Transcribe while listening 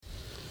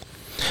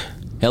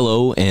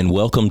Hello and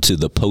welcome to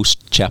the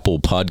Post-Chapel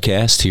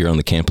podcast here on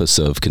the campus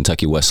of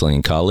Kentucky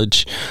Wesleyan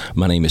College.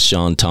 My name is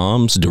Shawn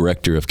Tomes,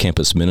 Director of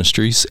Campus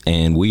Ministries,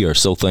 and we are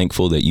so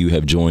thankful that you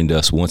have joined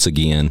us once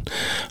again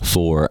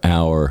for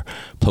our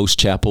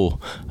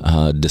post-chapel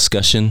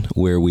discussion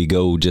where we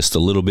go just a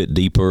little bit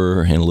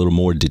deeper and a little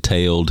more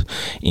detailed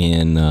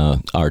in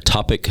our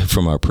topic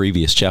from our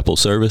previous chapel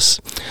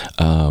service.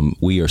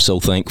 We are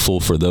so thankful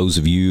for those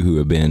of you who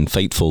have been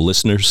faithful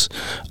listeners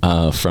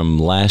from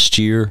last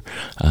year,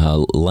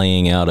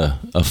 laying out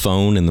a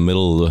phone in the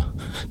middle of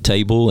the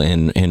table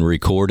and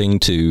recording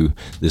to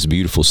this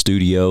beautiful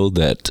studio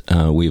that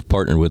we have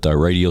partnered with our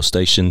radio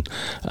station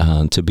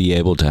to be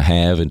able to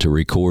have and to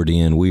record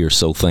in. We are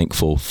so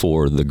thankful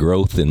for the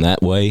growth in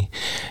that way,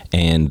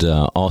 and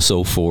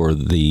also for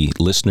the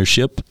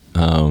listenership.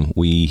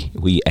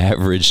 We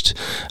averaged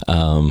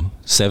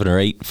 7 or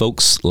 8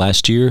 folks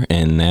last year,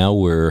 and now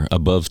we're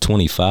above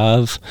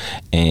 25,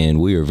 and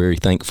we are very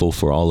thankful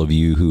for all of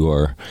you who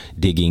are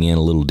digging in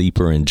a little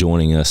deeper and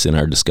joining us in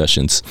our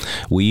discussions.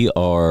 We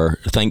are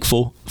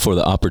thankful for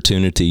the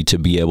opportunity to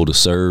be able to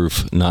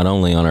serve not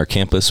only on our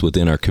campus,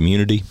 within our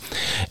community,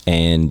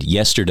 and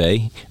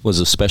yesterday was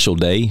a special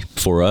day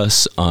for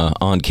us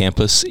on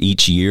campus.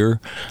 Each year,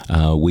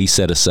 we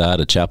set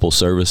aside a chapel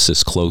service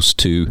as close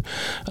to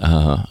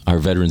our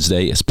Veterans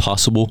Day as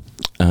possible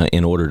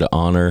in order to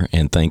honor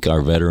and thank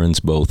our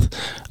veterans both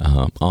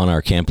on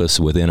our campus,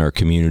 within our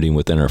community, and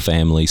within our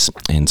families.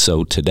 And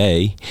so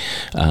today,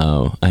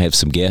 I have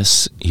some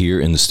guests here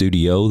in the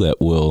studio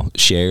that will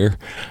share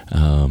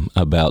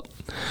about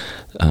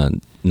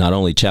not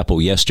only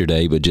chapel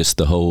yesterday, but just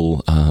the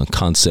whole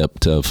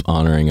concept of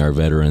honoring our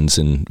veterans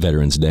and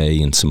Veterans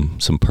Day, and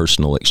some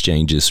personal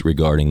exchanges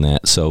regarding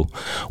that. So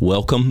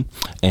welcome,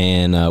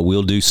 and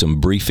we'll do some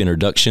brief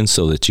introductions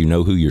so that you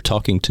know who you're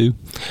talking to,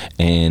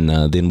 and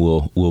then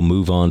we'll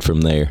move on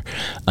from there.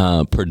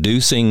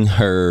 Producing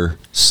her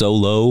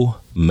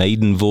solo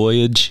maiden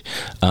voyage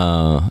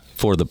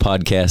for the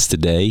podcast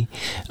today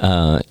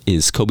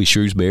is Kobe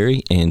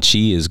Shrewsbury, and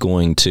she is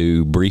going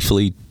to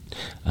briefly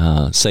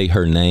say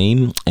her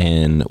name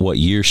and what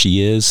year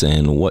she is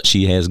and what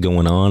she has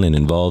going on and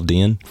involved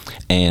in,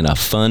 and a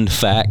fun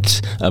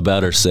fact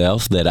about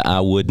herself that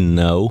I wouldn't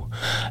know,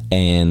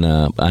 and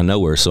I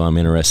know her, so I'm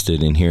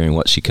interested in hearing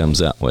what she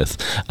comes out with.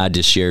 I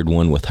just shared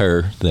one with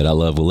her that I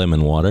love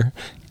lemon water,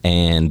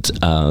 and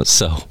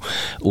so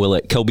we'll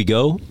let Kobe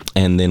go,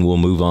 and then we'll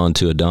move on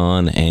to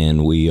Adon,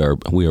 and we are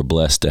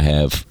blessed to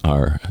have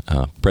our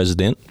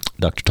president,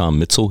 Dr. Tom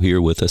Mitzel,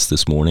 here with us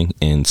this morning,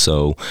 and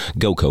so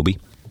go, Kobe.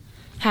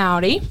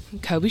 Howdy, I'm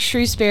Kobe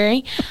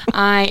Shrewsbury.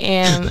 I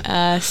am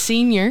a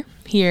senior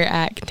here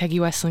at Kentucky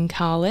Wesleyan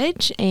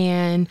College,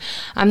 and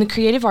I'm the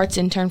creative arts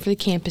intern for the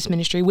campus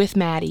ministry with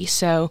Maddie.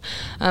 So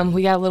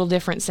we got a little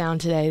different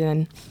sound today,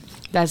 then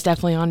that's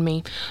definitely on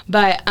me.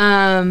 But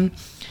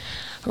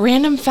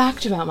random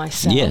fact about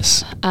myself.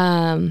 Yes.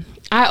 I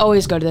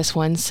always go to this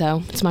one,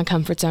 so it's my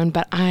comfort zone,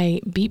 but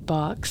I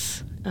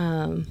beatbox.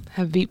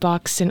 Have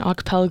beatboxed in a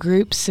cappella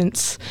groups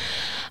since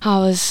I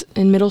was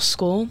in middle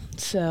school.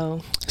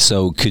 So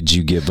could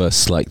you give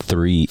us like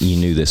 3? You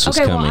knew this was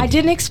coming. Okay, well, I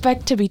didn't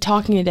expect to be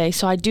talking today,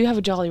 so I do have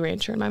a Jolly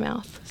Rancher in my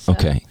mouth. So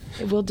okay.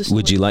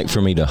 Would you like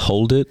for me to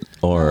hold it,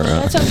 or?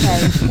 That's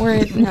okay. We're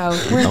in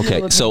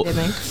okay.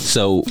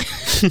 So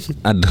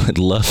I'd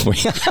love for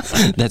you.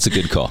 That's a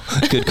good call.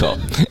 Good call.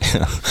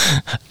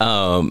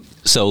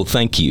 So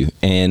thank you.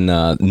 And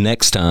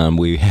next time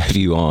we have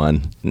you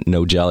on,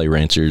 no Jolly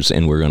Ranchers,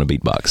 and we're going to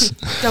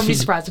beatbox. Don't be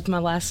surprised if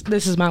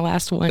this is my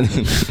last one.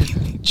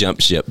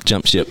 Jump ship.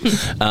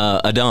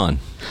 Adon.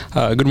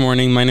 Good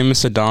morning. My name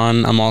is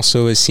Adon. I'm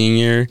also a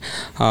senior.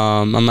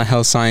 I'm a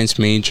health science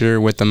major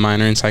with a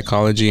minor in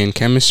psychology and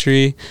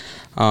chemistry.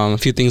 A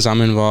few things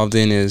I'm involved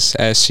in is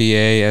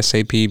SGA,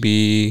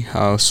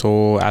 SAPB,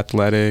 Soul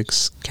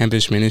Athletics,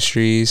 Campus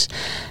Ministries.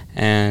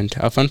 And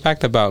a fun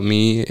fact about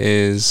me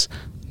is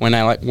when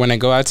I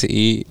go out to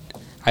eat,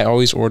 I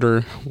always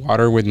order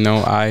water with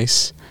no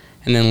ice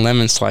and then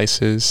lemon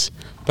slices.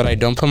 But I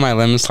don't put my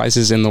lemon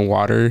slices in the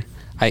water.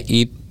 I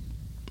eat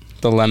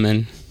the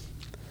lemon.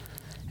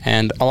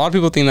 And a lot of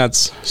people think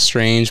that's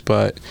strange,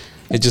 but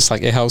it just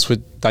it helps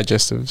with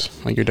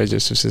your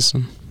digestive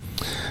system.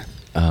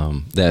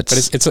 But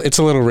it's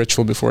a little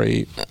ritual before I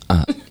eat.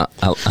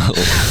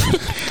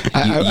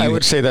 I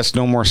would say that's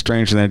no more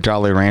strange than a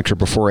Jolly Rancher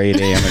before 8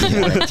 a.m. in the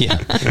morning.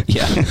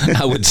 Yeah.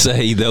 I would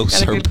say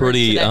those are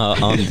pretty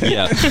on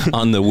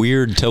the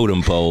weird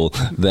totem pole.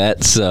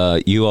 That's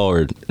you all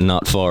are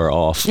not far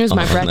off. It was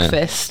my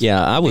breakfast.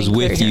 Yeah, I was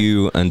with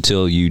you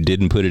until you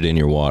didn't put it in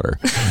your water.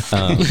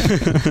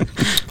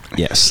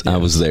 Yes, I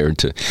was there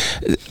too.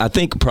 I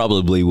think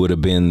probably would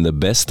have been the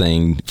best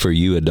thing for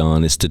you,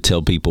 Adon, is to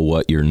tell people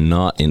what you're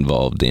not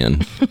involved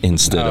in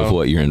instead of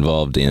what you're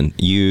involved in.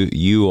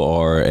 You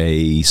are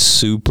a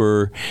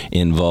super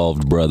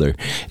involved brother.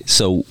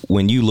 So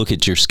when you look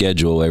at your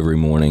schedule every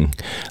morning,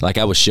 like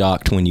I was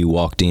shocked when you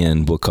walked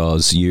in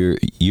because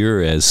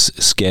you're as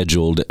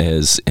scheduled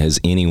as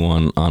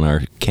anyone on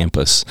our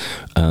campus.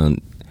 How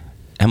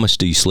much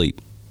do you sleep?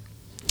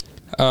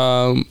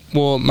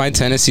 Well, my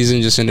tennis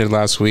season just ended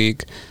last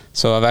week,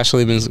 so I've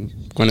actually been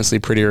going to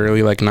sleep pretty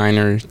early, like 9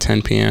 or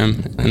 10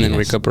 p.m., and then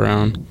wake up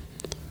around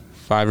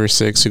 5 or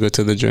 6 to go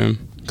to the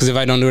gym. Because if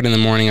I don't do it in the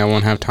morning, I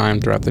won't have time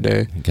throughout the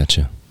day.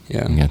 Gotcha.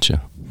 Yeah.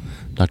 Gotcha.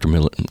 Dr.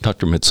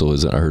 Mitzel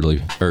is an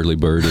early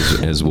bird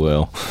as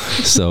well.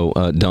 So,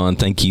 Don,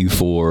 thank you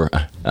for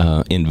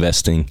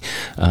investing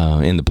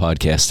in the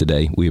podcast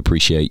today. We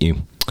appreciate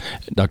you.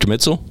 Dr.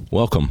 Mitzel,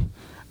 welcome.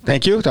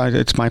 Thank you.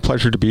 It's my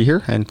pleasure to be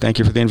here, and thank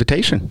you for the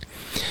invitation.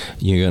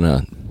 You're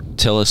going to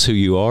tell us who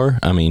you are?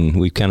 I mean,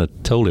 we've kind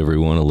of told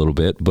everyone a little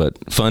bit,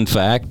 but fun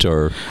fact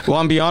or... Well,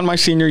 I'm beyond my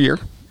senior year.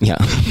 Yeah.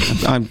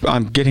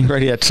 I'm getting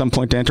ready at some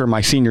point to enter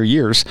my senior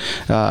years.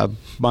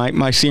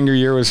 My senior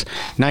year was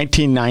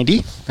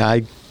 1990.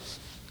 I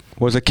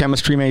was a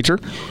chemistry major.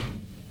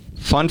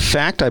 Fun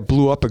fact, I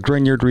blew up a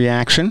Grignard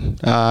reaction.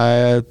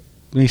 Let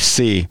me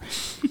see.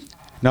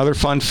 Another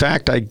fun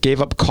fact, I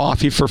gave up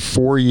coffee for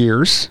 4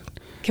 years.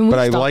 But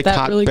I like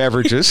hot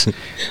beverages.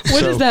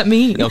 What does that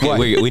mean?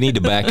 Okay, we need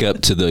to back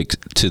up to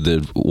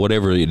the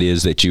whatever it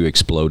is that you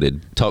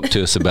exploded. Talk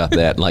to us about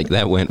that. Like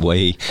that went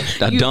way.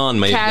 Don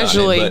may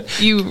casually, have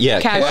gotten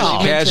it,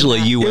 but casually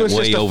you went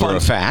way over. It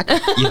was just a fun fact.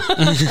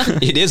 Yeah,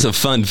 it is a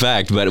fun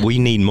fact, but we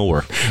need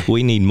more.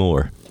 We need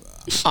more.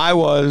 I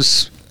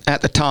was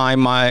at the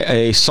time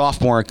a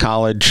sophomore in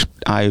college.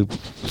 I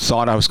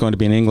thought I was going to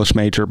be an English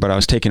major, but I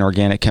was taking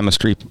organic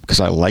chemistry because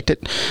I liked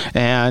it,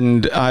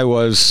 and I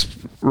was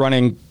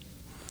running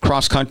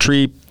cross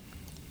country,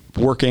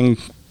 working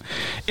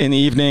in the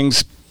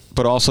evenings,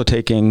 but also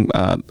taking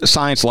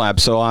science lab.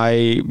 So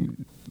I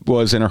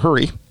was in a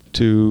hurry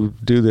to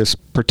do this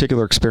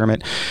particular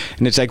experiment,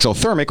 and it's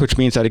exothermic, which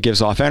means that it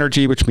gives off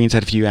energy, which means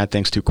that if you add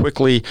things too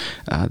quickly,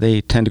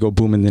 they tend to go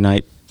boom in the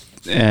night.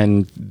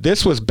 And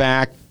this was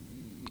back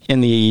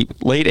in the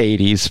late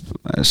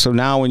 80s. So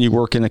now when you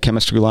work in a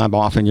chemistry lab,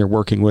 often you're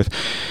working with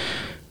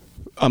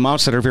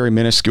amounts that are very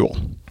minuscule.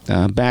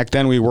 Back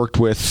then we worked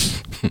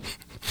with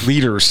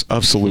liters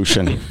of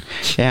solution.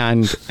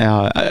 And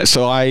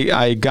so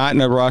I got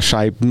in a rush.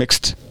 I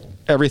mixed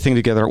everything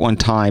together at one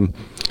time,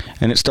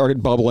 and it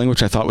started bubbling,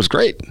 which I thought was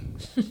great.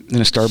 And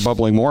it started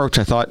bubbling more, which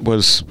I thought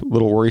was a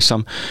little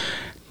worrisome.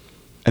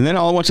 And then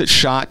all at once it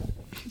shot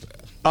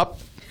up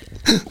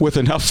with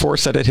enough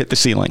force that it hit the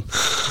ceiling.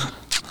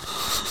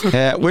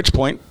 At which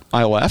point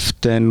I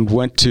left and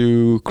went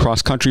to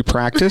cross-country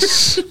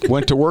practice,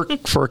 went to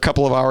work for a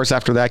couple of hours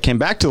after that, came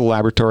back to the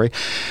laboratory,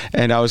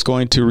 and I was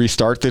going to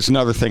restart. There's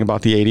another thing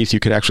about the 80s.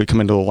 You could actually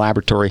come into the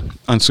laboratory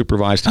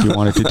unsupervised if you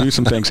wanted to do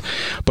some things.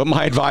 But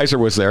my advisor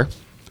was there.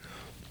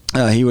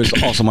 He was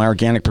also my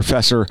organic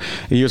professor.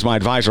 He was my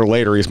advisor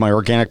later. He was my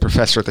organic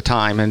professor at the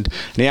time. And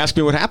he asked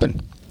me what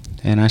happened.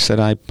 And I said,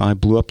 I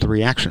blew up the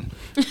reaction.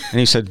 And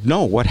he said,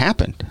 no, what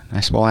happened? I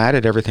said, well, I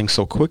added everything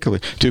too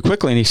quickly.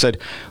 And he said,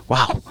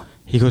 wow.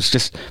 He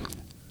goes,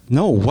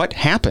 no, what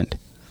happened?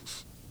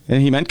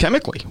 And he meant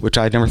chemically, which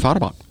I had never thought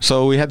about.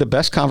 So we had the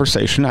best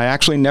conversation. I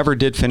actually never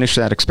did finish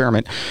that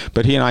experiment,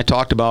 but he and I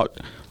talked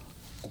about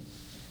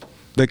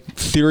the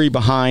theory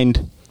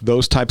behind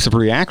those types of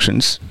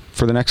reactions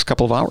for the next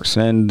couple of hours.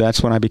 And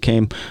that's when I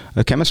became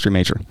a chemistry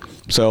major.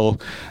 So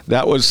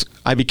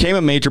I became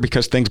a major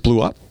because things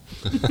blew up.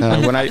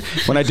 When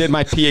I did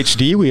my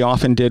PhD, we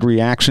often did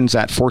reactions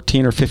at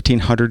 1,400 or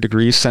 1,500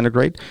 degrees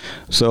centigrade.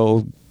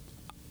 So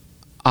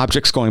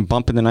objects going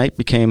bump in the night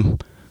became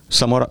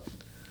somewhat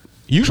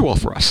usual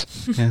for us.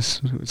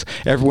 Yes,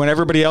 when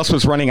everybody else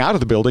was running out of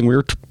the building, we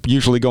were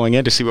usually going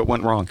in to see what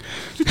went wrong.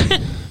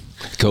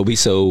 Kobe,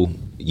 so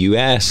you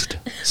asked,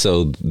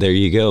 so there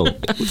you go.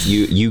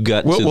 You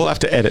got. We'll have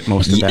to edit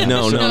most of that.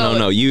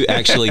 No. You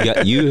actually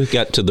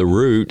got to the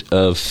root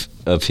of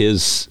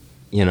his.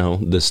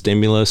 The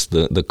stimulus,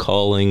 the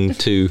calling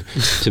to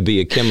be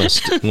a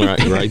chemist,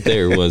 right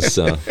there was...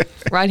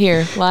 right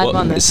here, live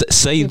on this.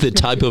 Say the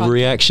type of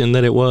reaction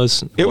that it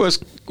was. It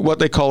was what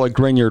they call a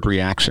Grignard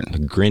reaction. A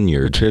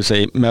Grignard. Which is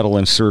a metal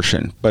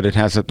insertion, but it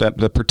has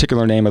the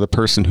particular name of the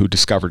person who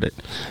discovered it.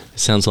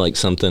 Sounds like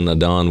something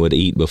Don would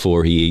eat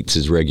before he eats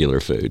his regular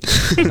food.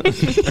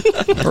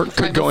 Or it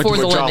could go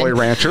into a Jolly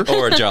Rancher.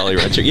 Or a Jolly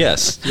Rancher,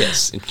 yes.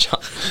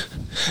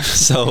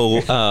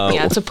 So...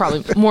 yeah, it's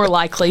probably more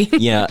likely.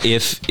 Yeah,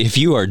 if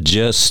you are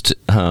just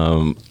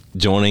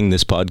joining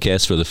this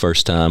podcast for the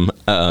first time,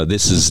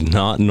 this is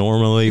not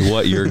normally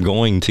what you're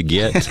going to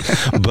get,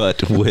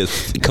 but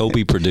with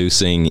Kobe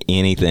producing,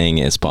 anything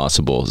is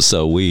possible.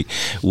 So we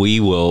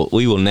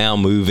will now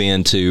move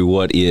into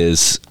what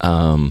is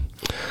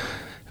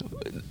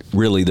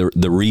really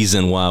the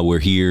reason why we're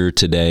here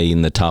today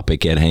and the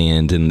topic at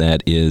hand, and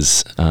that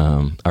is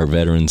our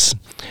veterans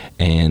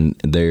and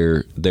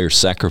their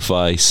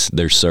sacrifice,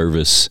 their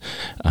service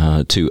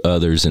to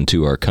others and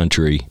to our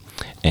country.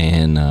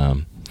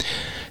 And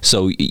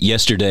so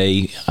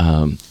yesterday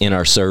in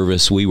our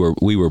service, we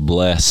were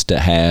blessed to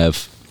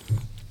have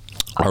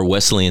our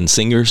Wesleyan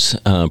singers,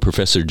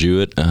 Professor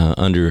Jewett,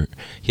 under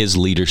his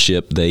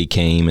leadership, they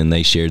came and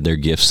they shared their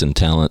gifts and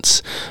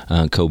talents.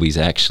 Kobe's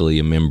actually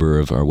a member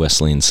of our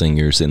Wesleyan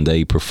singers, and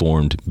they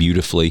performed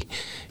beautifully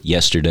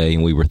yesterday,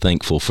 and we were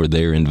thankful for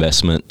their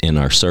investment in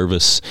our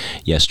service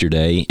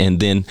yesterday. And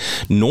then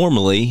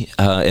normally,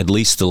 at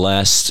least the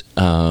last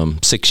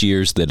 6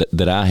 years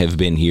that I have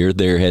been here,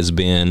 there has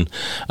been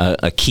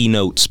a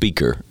keynote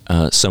speaker,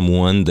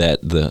 someone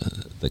that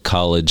the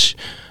college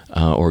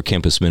or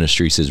Campus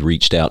Ministries has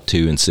reached out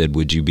to and said,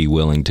 "Would you be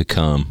willing to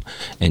come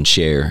and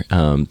share?"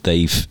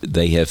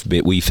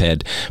 We've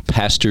had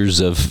pastors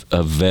of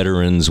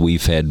veterans,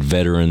 we've had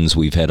veterans,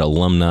 we've had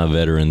alumni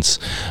veterans.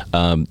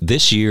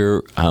 This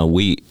year,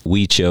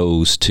 we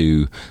chose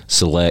to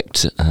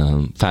select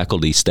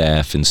faculty,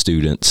 staff, and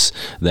students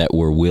that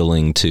were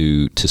willing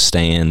to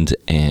stand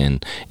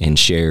and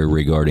share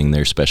regarding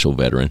their special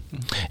veteran.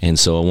 And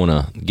so I want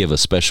to give a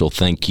special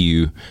thank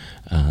you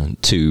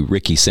to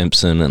Ricky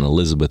Simpson and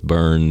Elizabeth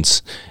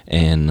Burns,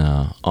 and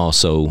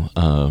also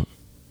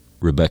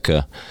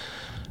Rebecca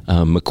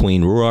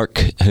McQueen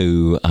Rourke,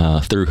 who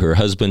through her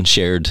husband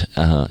shared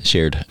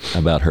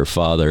about her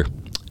father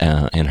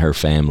and her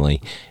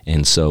family.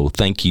 And so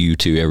thank you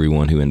to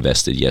everyone who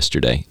invested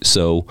yesterday.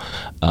 So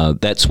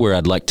that's where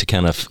I'd like to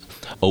kind of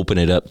open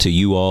it up to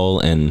you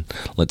all, and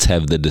let's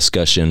have the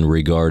discussion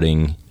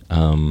regarding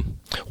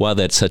why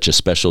that's such a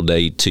special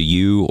day to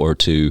you or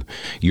to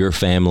your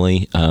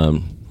family.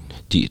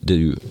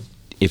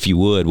 If you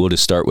would, we'll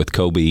just start with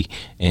Kobe.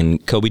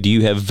 And Kobe, do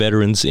you have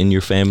veterans in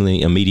your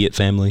family, immediate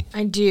family?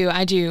 I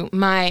do.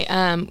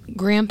 My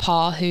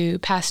grandpa, who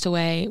passed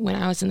away when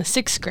I was in the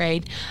 6th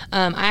grade,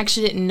 I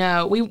actually didn't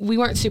know. We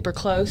weren't super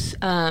close,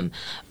 but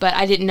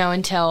I didn't know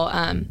until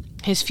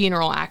his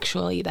funeral,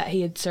 actually, that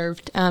he had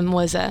served,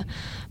 was a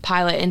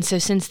pilot. And so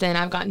since then,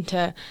 I've gotten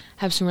to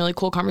have some really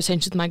cool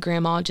conversations with my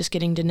grandma, just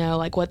getting to know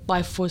like what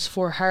life was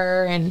for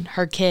her and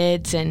her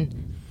kids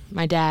and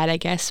my dad, I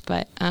guess.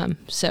 But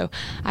so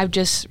I've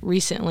just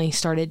recently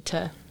started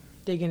to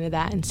dig into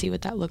that and see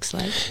what that looks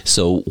like.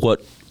 So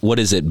what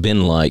has it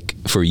been like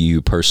for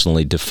you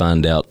personally to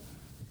find out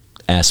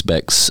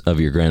aspects of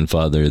your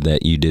grandfather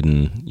that you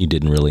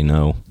didn't really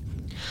know?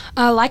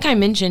 Like I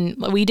mentioned,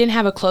 we didn't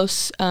have a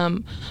close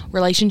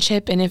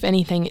relationship, and if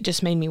anything, it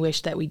just made me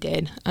wish that we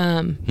did.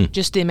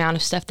 Just the amount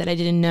of stuff that I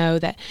didn't know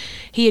that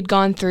he had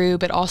gone through,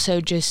 but also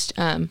just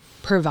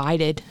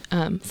provided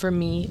for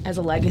me as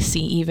a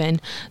legacy even.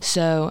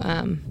 So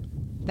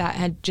that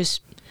had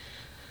just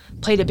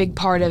played a big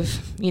part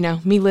of,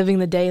 me living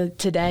the day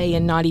today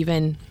and not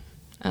even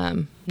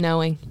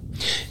knowing.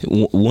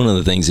 One of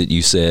the things that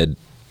you said,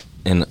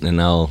 and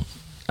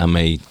I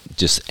may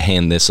just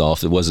hand this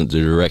off. It wasn't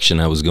the direction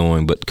I was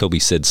going, but Kobe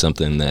said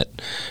something that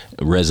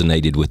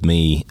resonated with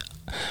me.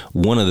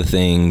 One of the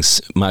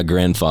things, my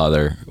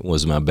grandfather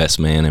was my best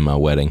man in my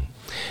wedding,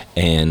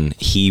 and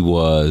he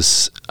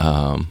was,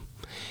 I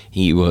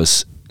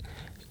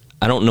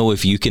don't know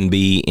if you can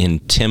be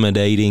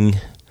intimidating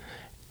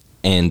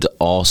and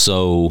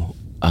also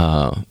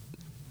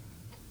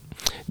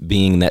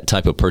being that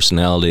type of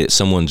personality that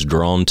someone's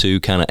drawn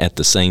to kind of at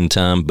the same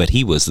time, but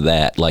he was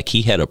that. Like,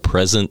 he had a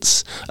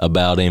presence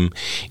about him.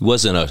 He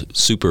wasn't a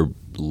super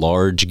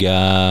large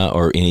guy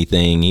or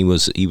anything. He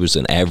was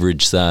an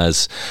average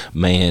size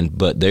man,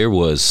 but he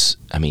was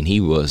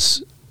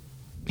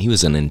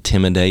an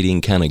intimidating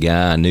kind of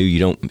guy. I knew you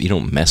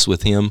don't mess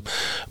with him,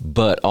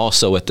 but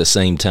also at the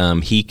same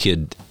time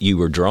you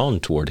were drawn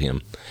toward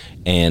him,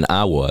 and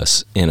I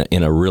was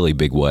in a really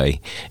big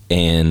way.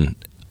 And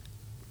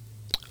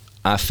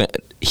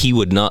he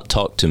would not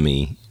talk to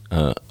me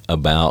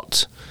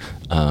about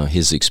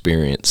his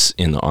experience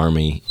in the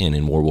Army and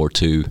in World War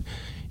II,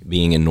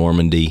 being in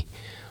Normandy,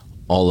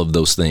 all of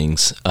those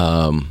things.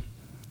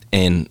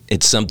 And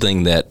it's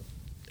something that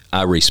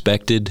I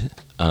respected,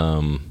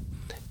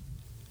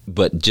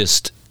 but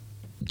just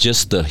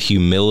the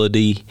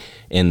humility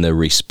and the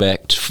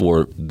respect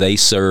for they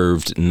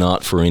served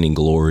not for any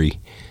glory.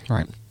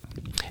 Right.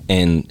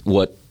 And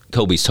what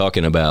Kobe's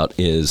talking about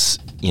is,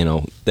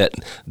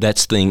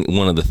 that's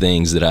one of the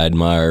things that I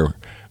admire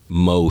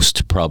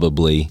most,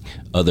 probably,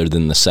 other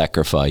than the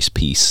sacrifice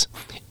piece,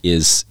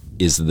 is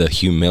the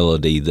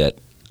humility that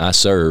I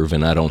serve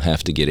and I don't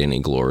have to get any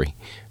glory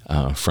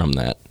from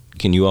that.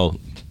 Can you all,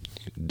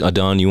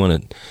 Don, you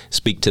want to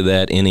speak to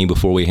that any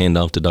before we hand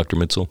off to Dr.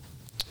 Mitzel?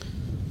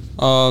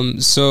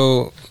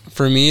 So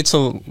for me, it's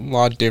a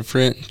lot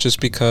different just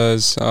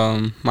because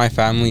my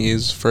family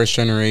is first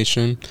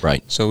generation.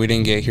 Right. So we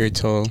didn't get here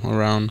till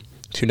around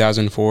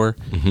 2004.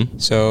 Mm-hmm.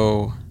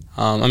 So,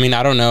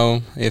 I don't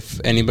know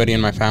if anybody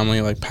in my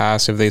family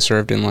passed, if they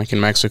served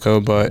in Mexico,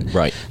 but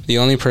right. The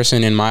only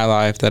person in my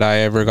life that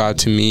I ever got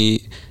to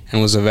meet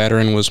and was a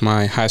veteran was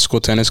my high school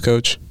tennis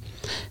coach.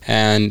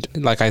 And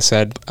like I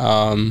said,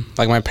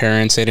 my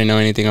parents, they didn't know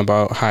anything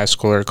about high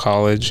school or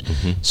college.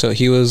 Mm-hmm. So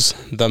he was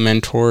the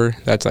mentor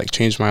that's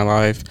changed my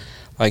life.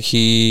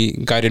 He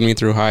guided me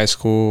through high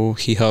school.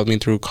 He helped me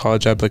through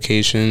college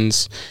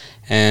applications.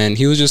 And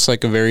he was just a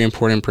very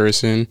important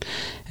person.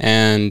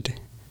 And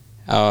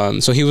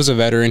So he was a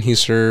veteran. He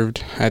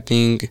served, I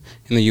think,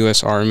 in the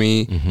U.S.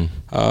 Army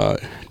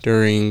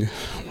during,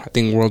 I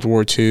think, World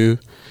War II.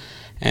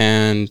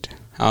 And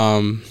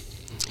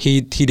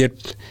he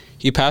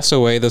passed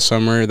away the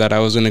summer that I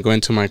was going to go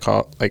into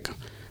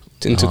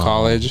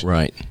college.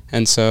 Right.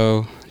 And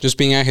so just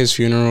being at his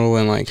funeral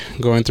and like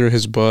going through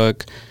his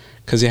book,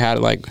 because he had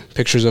like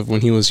pictures of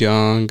when he was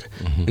young,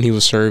 when he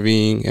was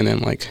serving, and then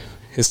like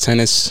his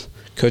tennis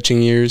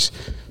coaching years.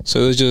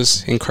 So it was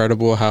just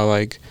incredible how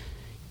like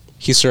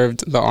he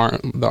served the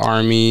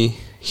Army.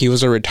 He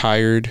was a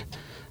retired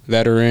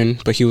veteran,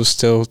 but he was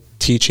still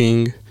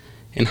teaching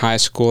in high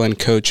school and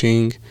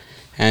coaching.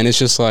 And it's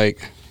just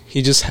like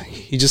he just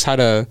had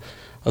a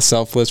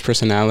selfless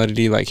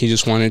personality. Like he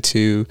just wanted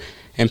to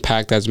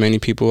impact as many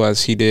people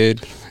as he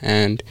did.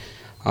 And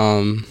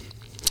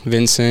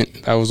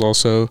Vincent, that was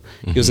also,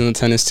 he was in the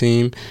tennis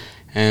team.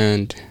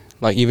 And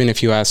like even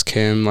if you ask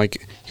him,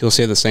 like he'll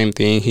say the same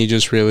thing. He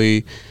just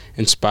really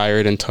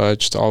inspired and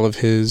touched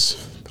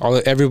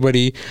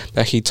everybody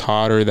that he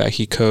taught or that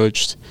he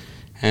coached.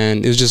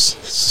 And it was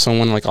just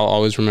someone like I'll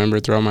always remember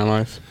throughout my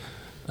life.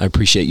 I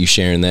appreciate you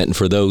sharing that. And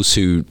for those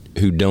who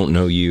don't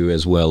know you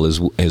as well as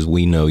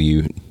we know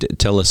you,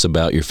 tell us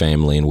about your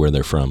family and where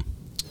they're from.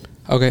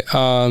 Okay,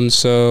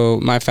 so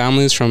my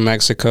family is from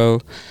Mexico,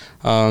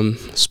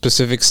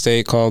 specific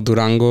state called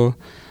Durango.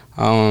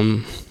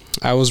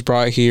 I was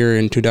brought here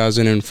in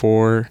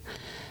 2004,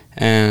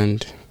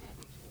 and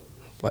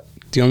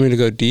do you want me to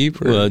go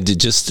deep? Or? Well,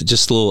 just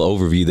a little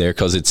overview there,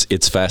 because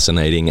it's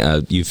fascinating.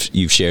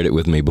 You've shared it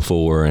with me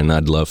before, and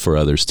I'd love for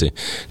others to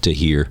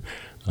hear.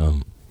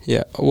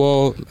 Yeah,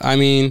 well, I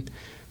mean,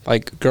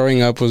 like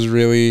growing up was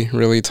really,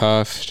 really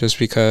tough, just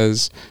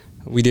because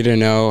we didn't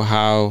know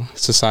how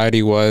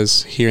society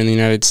was here in the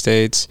United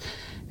States,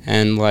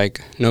 and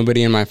like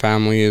nobody in my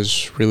family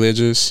is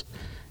religious,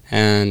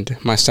 and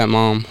my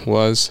stepmom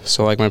was.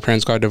 So like my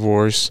parents got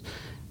divorced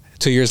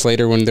 2 years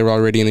later when they were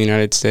already in the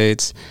United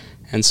States.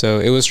 And so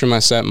it was through my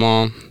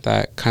stepmom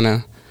that kind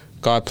of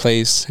God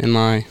placed in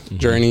my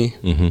journey.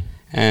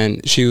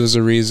 And she was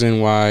the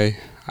reason why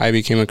I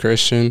became a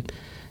Christian.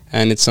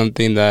 And it's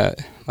something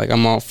that like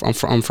I'm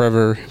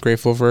forever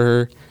grateful for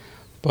her.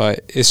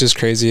 But it's just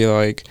crazy,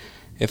 like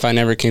if I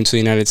never came to the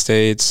United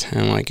States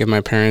and like if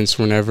my parents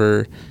were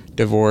never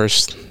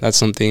divorced, that's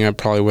something I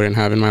probably wouldn't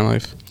have in my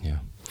life. Yeah.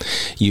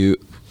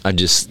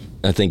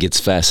 I think it's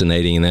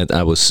fascinating, and that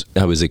I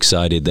was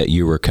excited that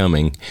you were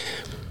coming,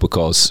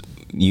 because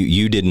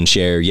you didn't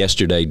share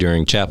yesterday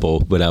during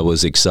chapel, but I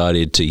was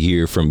excited to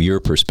hear from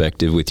your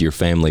perspective with your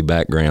family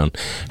background.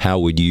 How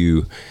would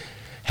you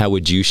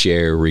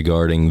share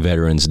regarding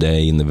Veterans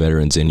Day and the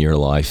veterans in your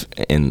life?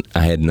 And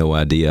I had no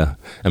idea.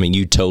 I mean,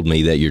 you told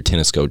me that your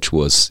tennis coach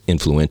was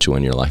influential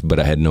in your life, but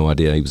I had no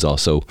idea he was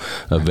also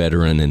a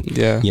veteran.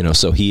 And,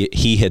 so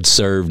he had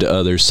served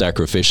others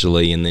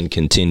sacrificially and then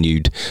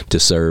continued to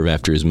serve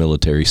after his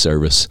military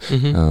service.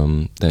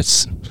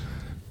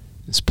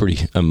 It's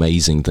pretty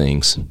amazing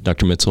things.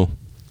 Dr. Mitzel?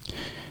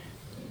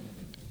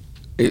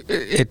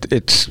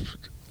 It's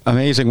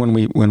amazing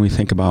when we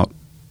think about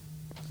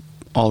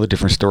all the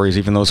different stories,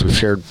 even those we've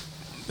shared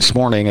this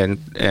morning.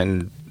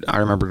 And I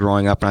remember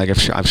growing up, and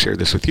I've shared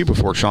this with you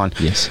before, Shawn,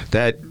 yes,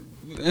 that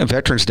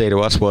Veterans Day to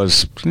us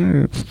was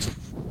a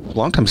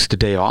long time just a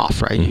day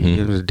off, right?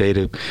 It was a day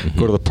to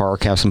go to the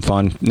park, have some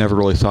fun, never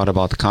really thought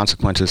about the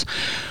consequences.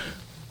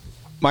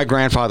 My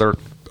grandfather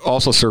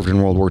also served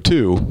in World War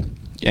II,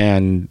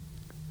 and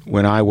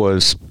when I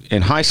was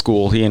in high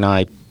school, he and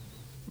I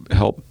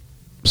helped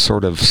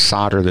sort of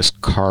solder this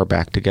car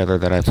back together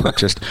that I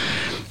purchased.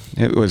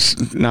 It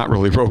was not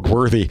really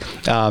roadworthy,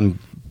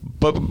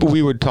 but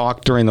we would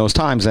talk during those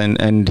times,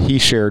 and he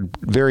shared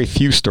very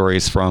few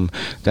stories from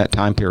that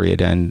time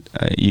period, and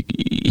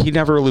he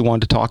never really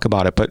wanted to talk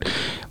about it. But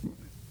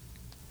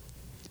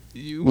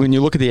when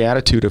you look at the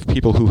attitude of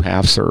people who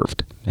have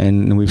served,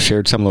 and we've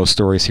shared some of those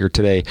stories here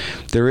today,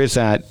 there is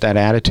that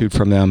attitude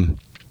from them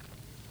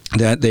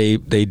that they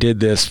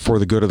did this for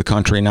the good of the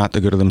country, not the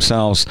good of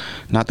themselves,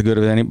 not the good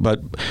of any,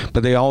 but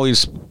they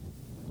always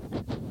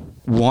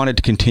wanted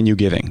to continue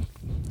giving.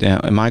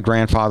 And my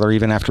grandfather,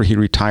 even after he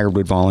retired,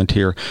 would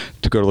volunteer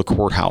to go to the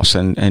courthouse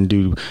and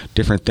do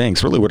different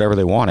things, really whatever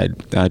they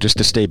wanted, just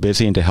to stay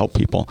busy and to help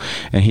people.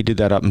 And he did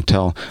that up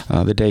until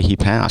the day he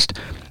passed.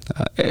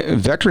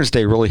 Veterans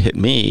Day really hit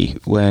me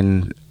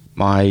when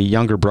my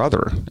younger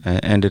brother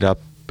ended up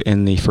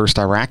in the first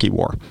Iraqi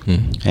war.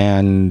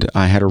 And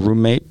I had a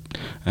roommate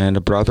and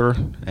a brother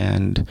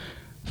and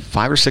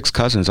 5 or 6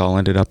 cousins all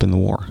ended up in the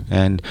war.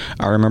 And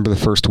I remember the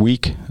first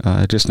week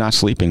just not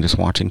sleeping, just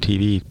watching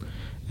TV,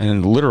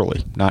 and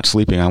literally not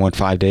sleeping. I went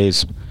 5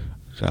 days.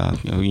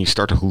 You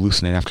start to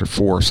hallucinate after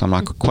 4, so I'm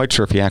not quite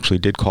sure if he actually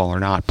did call or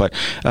not. But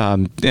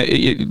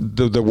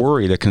the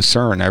worry, the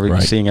concern,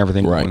 seeing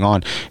everything going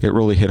on, it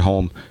really hit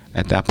home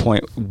at that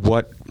point.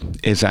 What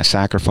is that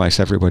sacrifice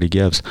everybody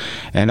gives?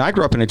 And I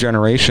grew up in a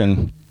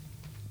generation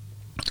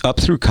up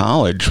through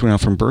college,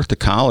 from birth to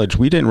college,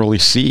 we didn't really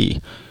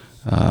see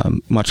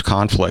much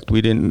conflict.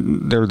 We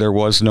didn't. There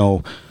was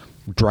no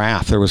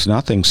draft. There was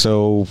nothing.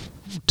 So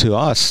to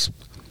us,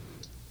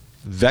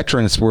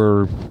 veterans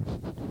were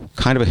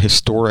kind of a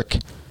historic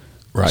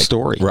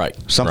story,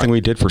 something we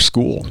did for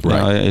school,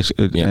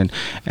 and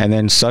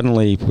then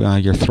suddenly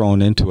you're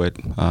thrown into it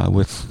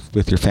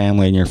with your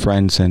family and your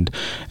friends, and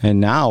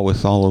now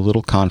with all the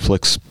little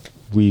conflicts,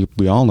 we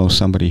all know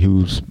somebody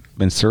who's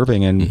been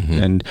serving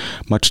and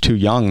much too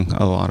young.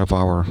 A lot of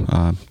our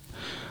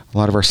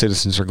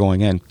citizens are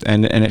going in,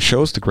 and it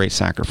shows the great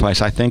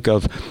sacrifice. I think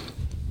of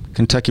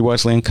Kentucky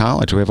Wesleyan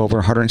College. We have over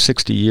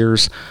 160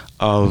 years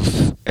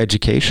of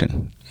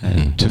education.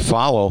 And to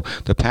follow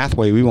the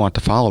pathway we want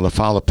to follow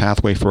the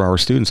pathway for our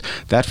students.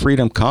 That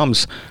freedom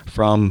comes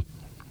from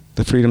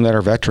the freedom that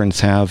our veterans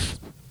have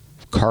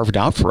carved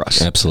out for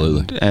us.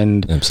 Absolutely.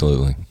 And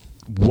absolutely.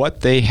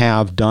 What they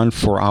have done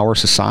for our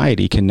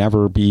society can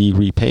never be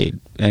repaid.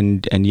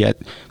 And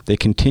yet they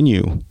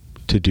continue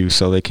to do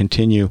so. They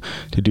continue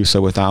to do so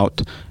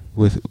without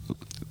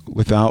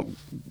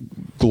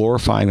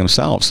glorifying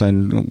themselves.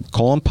 And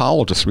Colin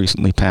Powell just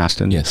recently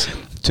passed. And yes.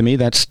 To me,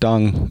 that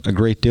stung a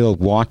great deal,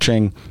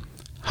 watching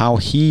how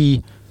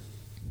he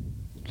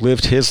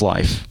lived his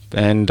life.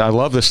 And I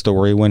love the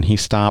story when he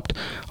stopped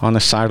on the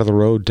side of the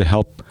road to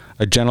help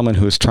a gentleman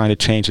who was trying to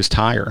change his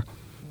tire.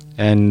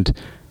 And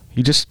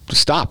he just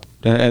stopped.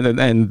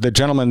 And the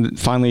gentleman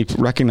finally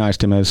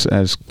recognized him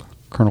as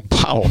Colonel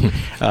Powell.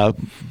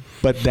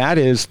 But that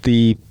is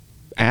the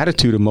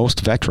attitude of most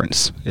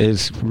veterans,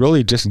 is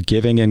really just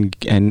giving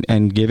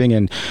and giving.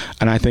 And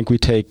I think we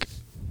take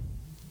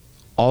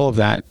all of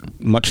that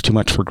much too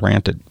much for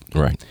granted.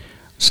 Right.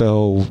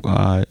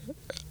 So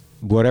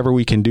whatever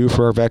we can do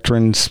for our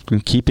veterans,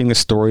 keeping the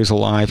stories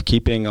alive,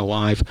 keeping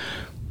alive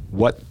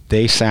what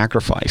they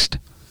sacrificed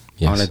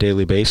on a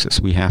daily basis,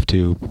 we have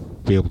to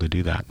be able to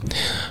do that.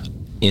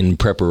 In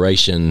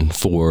preparation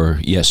for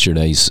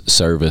yesterday's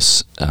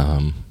service,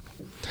 I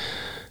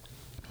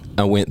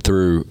went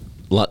through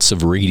lots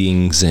of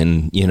readings,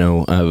 and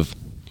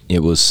it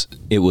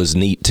was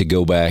neat to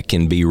go back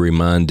and be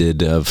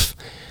reminded of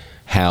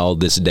how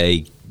this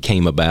day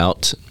came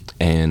about.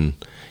 And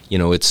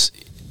it's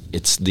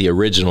the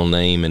original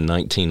name in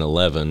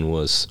 1911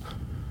 was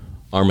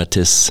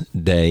Armistice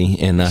Day,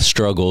 and I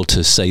struggle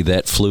to say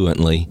that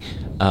fluently.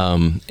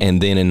 And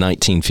then in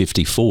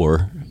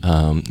 1954,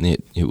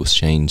 it was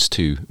changed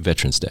to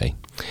Veterans Day,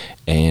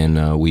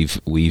 and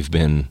we've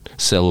been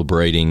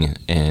celebrating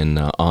and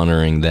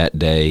honoring that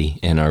day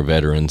and our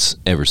veterans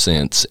ever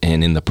since.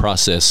 And in the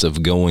process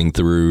of going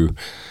through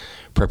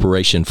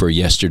preparation for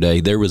yesterday,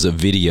 there was a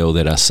video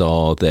that I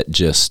saw that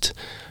just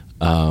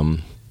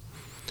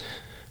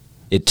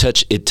it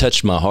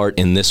touched my heart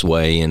in this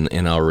way,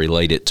 and I'll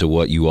relate it to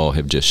what you all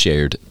have just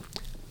shared.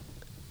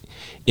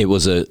 It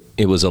was a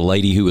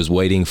lady who was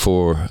waiting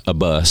for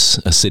a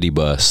city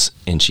bus,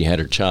 and she had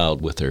her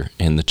child with her,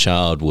 and the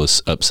child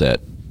was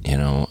upset,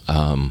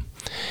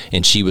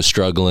 and she was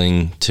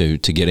struggling to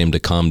get him to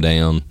calm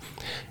down.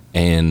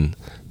 And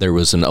there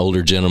was an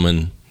older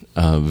gentleman,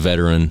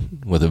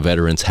 veteran with a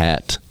veteran's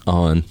hat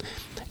on,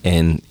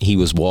 and he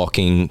was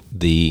walking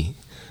the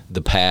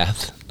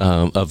path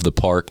of the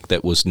park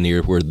that was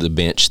near where the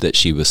bench that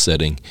she was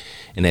sitting.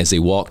 And as he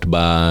walked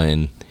by,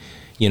 and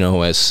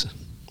as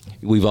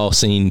we've all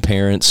seen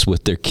parents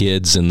with their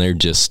kids, and they're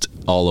just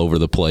all over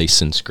the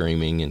place and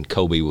screaming, and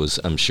Kobe was,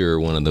 I'm sure,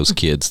 one of those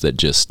kids that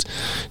just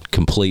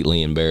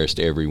completely embarrassed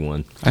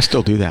everyone. I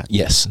still do that.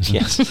 Yes.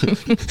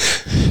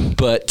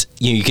 But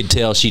you could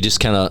tell she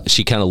kind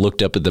of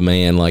looked up at the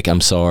man like,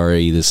 I'm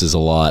sorry, this is a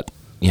lot.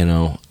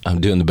 I'm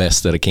doing the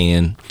best that I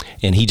can.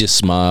 And he just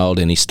smiled,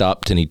 and he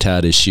stopped, and he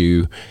tied his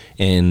shoe,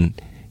 and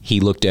he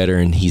looked at her,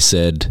 and he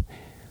said,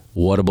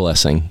 "What a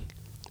blessing,"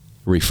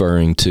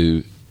 referring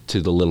to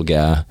the little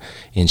guy.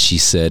 And she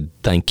said,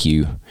 "Thank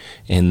you."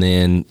 And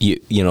then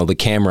the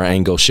camera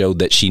angle showed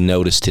that she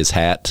noticed his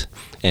hat,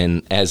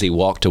 and as he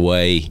walked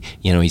away,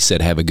 he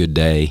said, "Have a good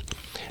day."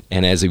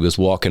 And as he was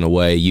walking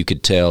away, you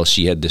could tell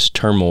she had this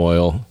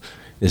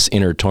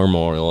inner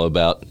turmoil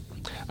about,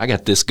 I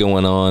got this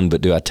going on,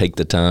 but do I take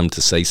the time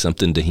to say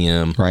something to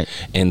him? Right.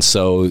 And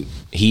so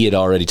he had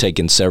already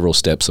taken several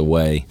steps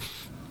away.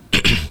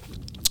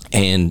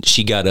 And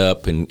she got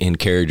up and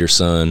carried her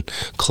son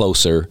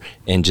closer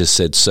and just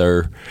said,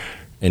 "Sir,"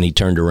 and he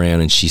turned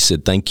around and she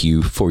said, "Thank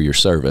you for your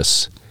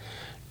service."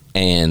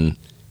 And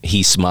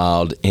he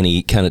smiled, and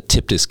he kind of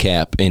tipped his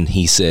cap, and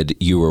he said,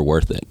 "You were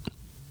worth it."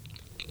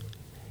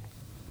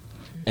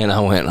 And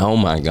I went, oh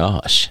my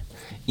gosh,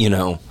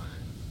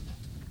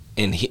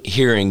 and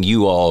hearing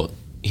you all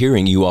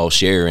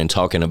share and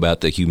talking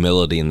about the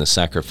humility and the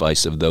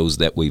sacrifice of those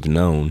that we've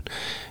known,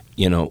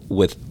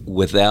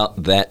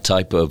 without that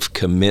type of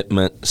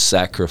commitment,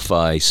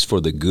 sacrifice for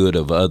the good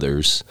of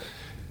others.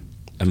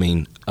 I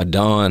mean,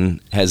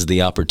 Adon has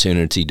the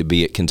opportunity to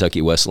be at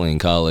Kentucky Wesleyan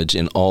College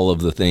and all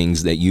of the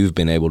things that you've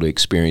been able to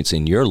experience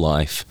in your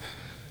life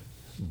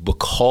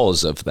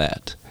because of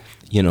that.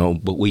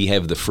 But we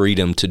have the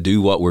freedom to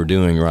do what we're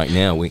doing right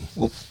now. We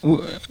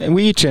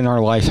each in our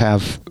life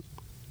have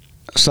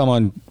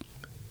someone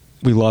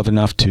we love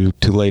enough to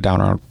lay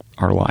down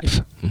our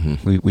life.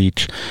 Mm-hmm. We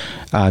each,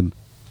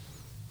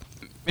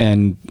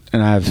 and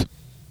I have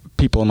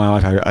people in my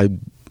life I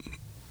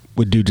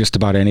would do just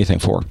about anything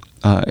for.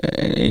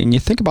 And you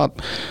think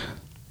about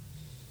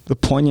the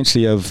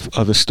poignancy of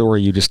the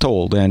story you just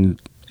told, and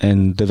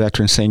the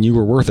veterans saying you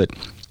were worth it.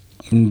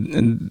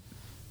 And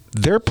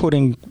they're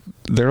putting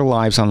their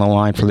lives on the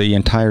line for the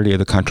entirety of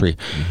the country.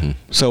 Mm-hmm.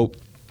 So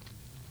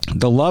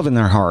the love in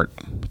their heart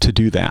to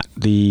do that,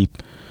 the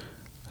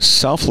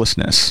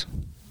selflessness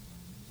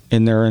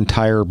in their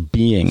entire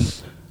being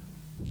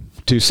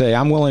to say,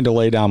 I'm willing to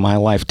lay down my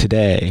life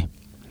today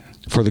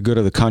for the good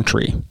of the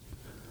country,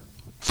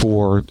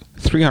 for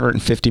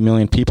 350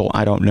 million people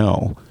I don't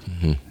know.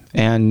 Mm-hmm.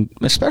 And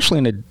especially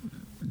in a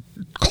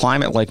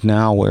climate like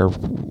now where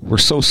we're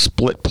so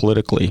split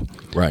politically.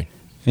 Right.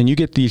 And you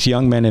get these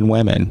young men and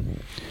women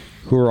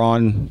who are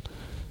on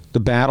the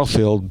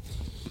battlefield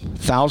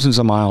thousands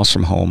of miles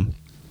from home.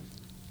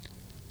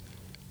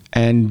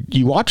 And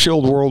you watch the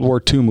old World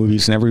War II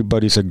movies and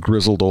everybody's a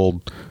grizzled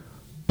old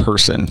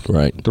person.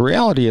 Right. The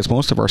reality is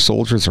most of our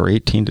soldiers are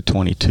 18 to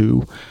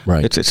 22.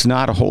 Right. It's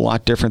not a whole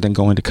lot different than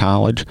going to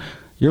college.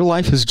 Your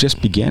life is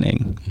just beginning,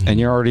 mm-hmm. and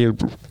you're already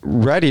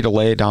ready to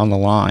lay it down the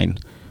line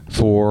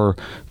for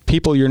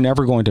people you're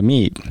never going to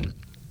meet,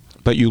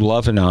 but you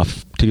love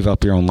enough to give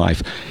up your own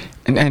life.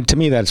 And to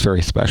me, that's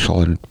very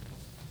special. And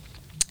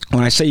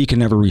when I say you can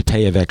never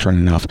repay a veteran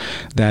enough,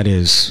 that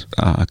is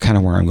kind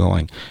of where I'm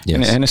going.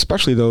 Yes. And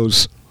especially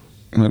those,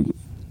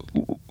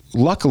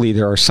 luckily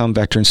there are some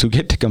veterans who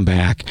get to come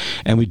back,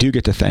 and we do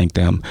get to thank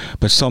them,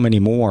 but so many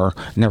more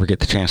never get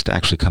the chance to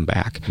actually come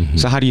back. Mm-hmm.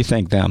 So how do you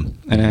thank them?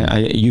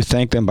 And you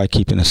thank them by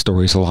keeping the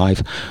stories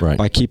alive, right.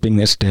 by keeping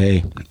this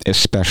day as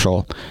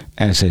special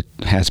as it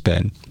has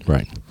been.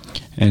 Right.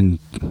 And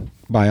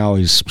by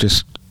always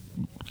just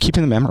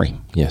keeping the memory.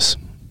 Yes.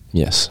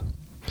 Yes.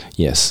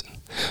 Yes.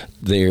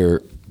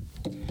 There,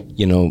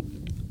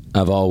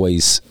 I've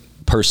always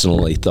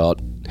personally thought,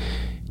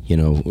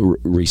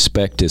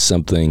 respect is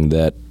something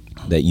that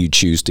you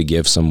choose to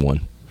give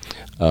someone.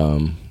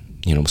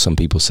 Some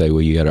people say,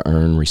 well, you got to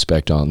earn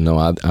respect. No,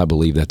 I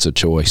believe that's a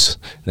choice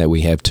that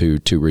we have to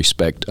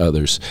respect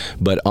others.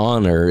 But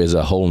honor is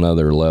a whole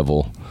nother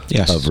level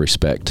of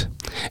respect.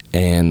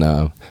 And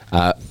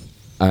I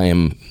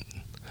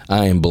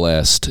am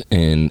blessed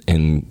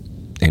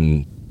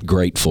and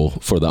grateful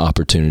for the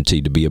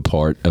opportunity to be a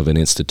part of an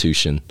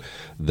institution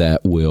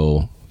that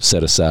will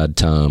set aside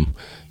time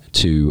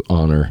to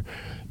honor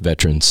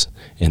veterans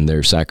and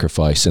their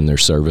sacrifice and their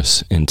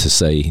service, and to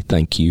say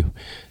thank you.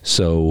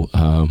 So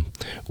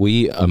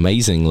we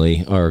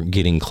amazingly are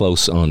getting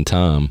close on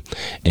time,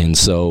 and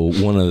so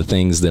one of the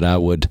things that I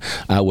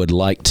would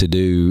like to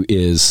do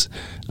is,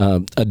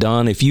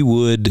 Don, if you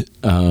would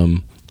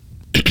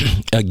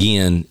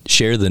again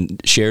share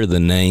the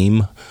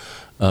name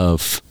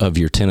of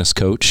your tennis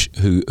coach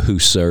who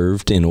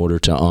served in order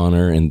to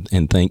honor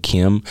and thank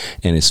him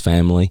and his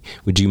family.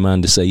 Would you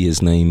mind to say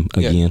his name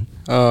again?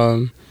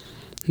 Yeah.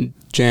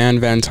 Jan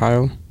Van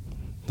Tile.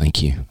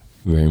 Thank you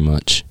very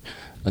much.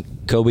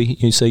 Kobe,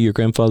 you say your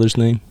grandfather's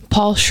name?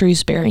 Paul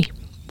Shrewsbury.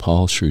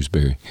 Paul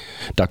Shrewsbury.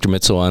 Dr.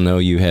 Mitzel, I know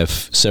you have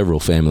several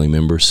family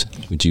members.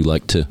 Would you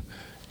like to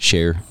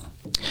share?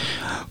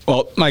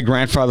 Well, my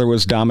grandfather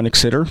was Dominic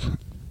Sitter.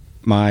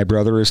 My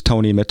brother is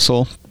Tony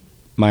Mitzel.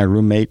 My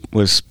roommate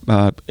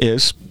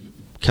is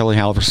Kelly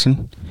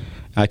Halverson.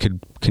 I could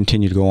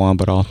continue to go on,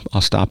 but I'll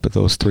stop at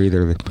those three.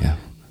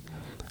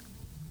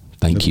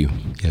 Thank you.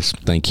 Yes.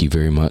 Thank you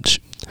very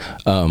much.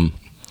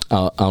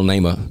 I'll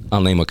name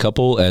a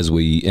couple as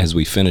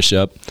we finish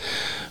up.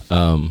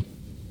 I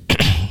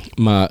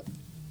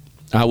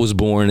was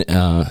born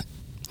on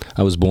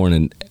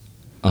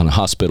a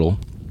hospital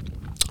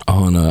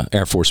on an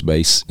Air Force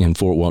base in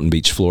Fort Walton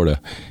Beach,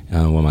 Florida,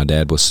 when my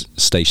dad was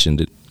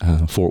stationed at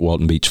Fort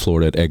Walton Beach,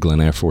 Florida at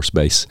Eglin Air Force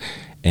Base,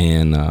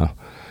 and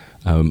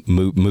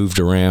moved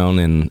around.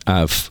 And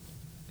I've,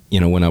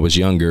 when I was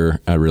younger,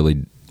 I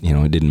really,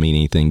 it didn't mean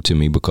anything to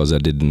me because I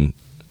didn't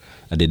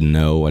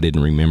know, I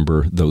didn't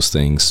remember those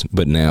things,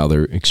 but now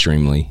they're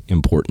extremely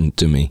important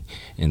to me.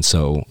 And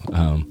so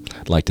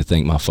I'd like to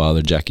thank my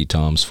father, Jackie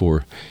Tomes,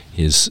 for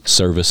his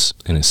service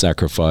and his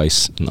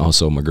sacrifice, and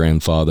also my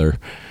grandfather.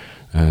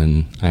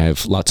 And I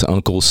have lots of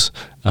uncles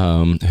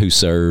who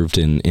served,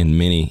 and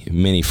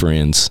many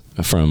friends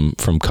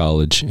from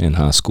college and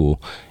high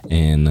school.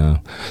 And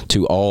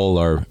to all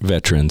our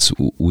veterans,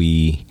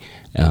 we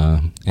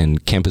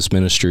and Campus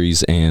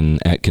Ministries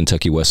and at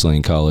Kentucky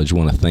Wesleyan College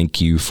want to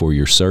thank you for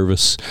your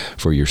service,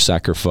 for your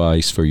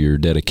sacrifice, for your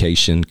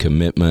dedication,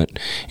 commitment,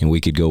 and we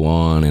could go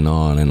on and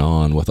on and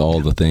on with all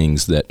the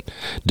things that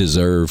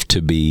deserve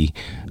to be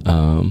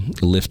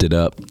lifted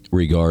up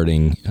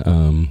regarding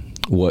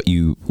what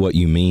you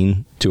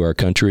mean to our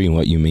country and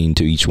what you mean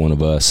to each one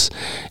of us,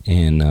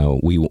 and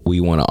we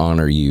want to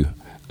honor you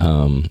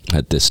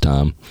at this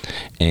time.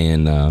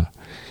 And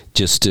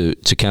just to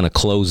kind of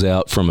close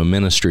out from a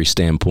ministry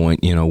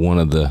standpoint, one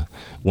of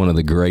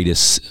the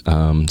greatest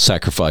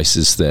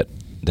sacrifices that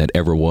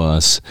ever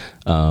was,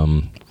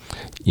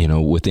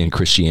 within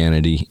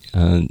Christianity,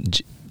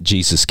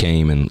 Jesus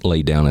came and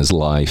laid down his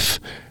life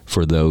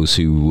for those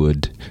who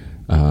would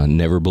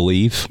never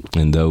believe,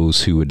 and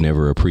those who would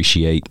never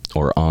appreciate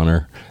or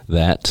honor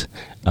that.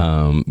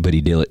 But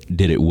he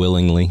did it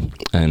willingly,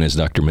 and as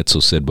Dr.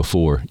 Mitzel said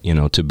before,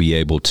 to be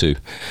able to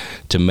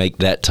make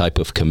that type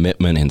of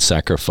commitment and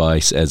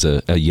sacrifice as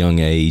a young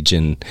age,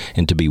 and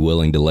to be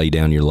willing to lay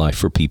down your life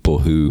for people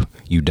who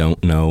you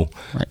don't know,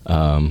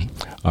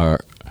 right.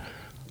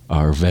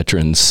 Our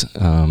veterans.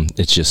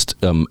 It's just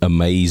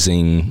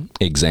amazing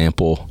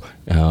example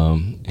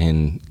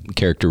and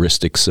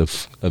characteristics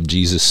of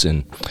Jesus.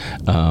 And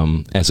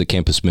as a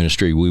campus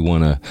ministry, we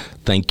want to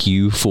thank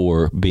you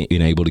for being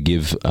able to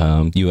give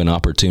you an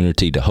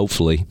opportunity to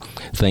hopefully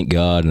thank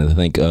God and to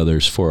thank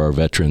others for our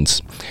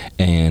veterans.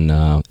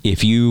 And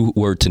if you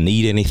were to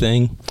need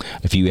anything,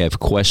 if you have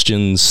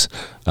questions,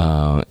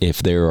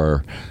 if there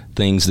are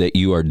things that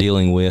you are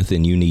dealing with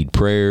and you need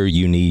prayer,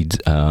 you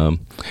need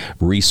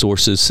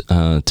resources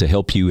to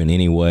help you in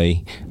any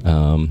way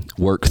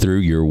work through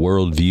your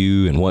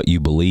worldview and what you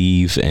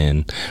believe,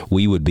 and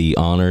we would be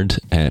honored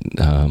at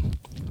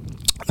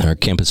our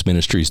Campus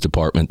Ministries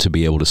department to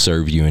be able to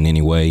serve you in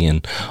any way.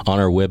 And on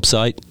our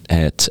website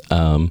at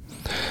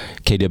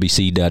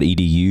kwc.edu,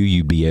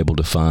 you'd be able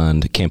to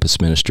find Campus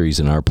Ministries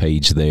and our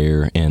page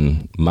there,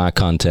 and my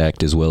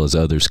contact as well as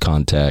others'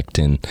 contact,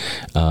 and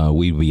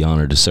we'd be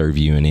honored to serve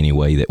you in any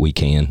way that we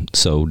can.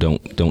 So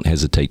don't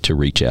hesitate to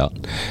reach out.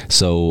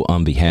 So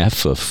on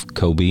behalf of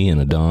Kobe and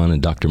Adon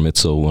and Dr.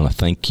 Mitzel, I want to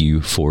thank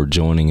you for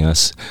joining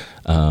us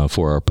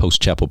for our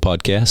post-chapel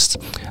podcast.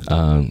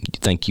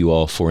 Thank you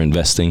all for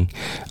investing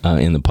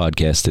in the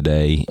podcast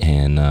today,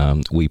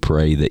 and we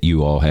pray that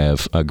you all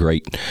have a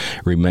great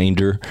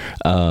remainder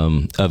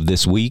of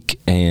this week.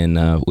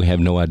 And we have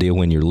no idea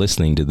when you're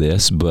listening to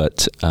this,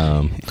 but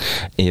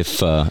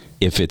if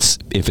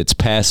it's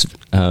past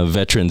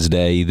Veterans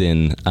Day,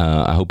 then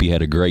I hope you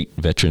had a great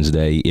Veterans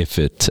Day. If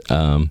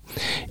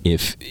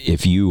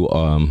you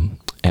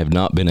have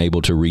not been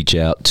able to reach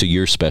out to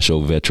your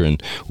special veteran,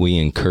 we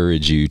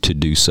encourage you to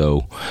do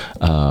so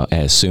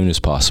as soon as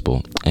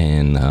possible,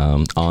 and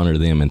honor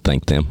them and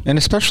thank them. And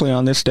especially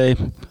on this day,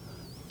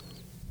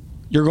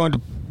 you're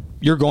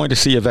going to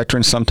see a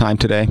veteran sometime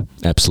today.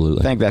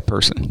 Absolutely. Thank that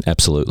person.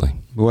 Absolutely.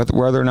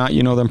 Whether or not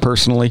you know them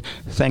personally,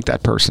 thank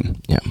that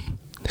person. Yeah.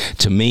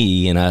 To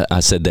me, and I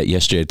said that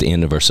yesterday at the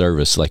end of our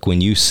service, like when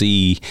you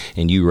see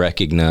and you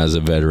recognize a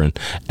veteran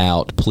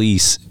out,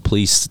 please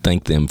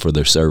thank them for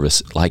their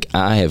service. Like,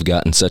 I have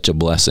gotten such a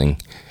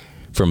blessing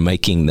from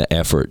making the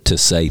effort to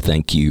say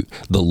thank you.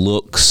 The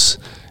looks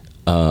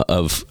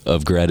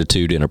of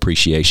gratitude and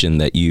appreciation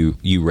that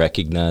you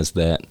recognize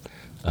that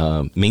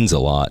means a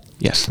lot.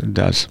 Yes, it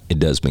does. It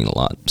does mean a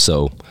lot.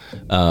 So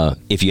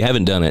if you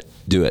haven't done it,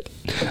 do it,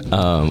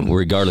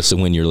 regardless of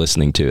when you're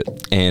listening to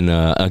it. And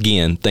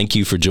again, thank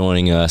you for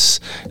joining us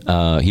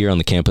here on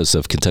the campus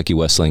of Kentucky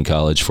Wesleyan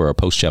College for our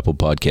Post Chapel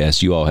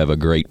podcast. You all have a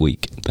great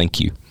week.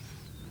 Thank you.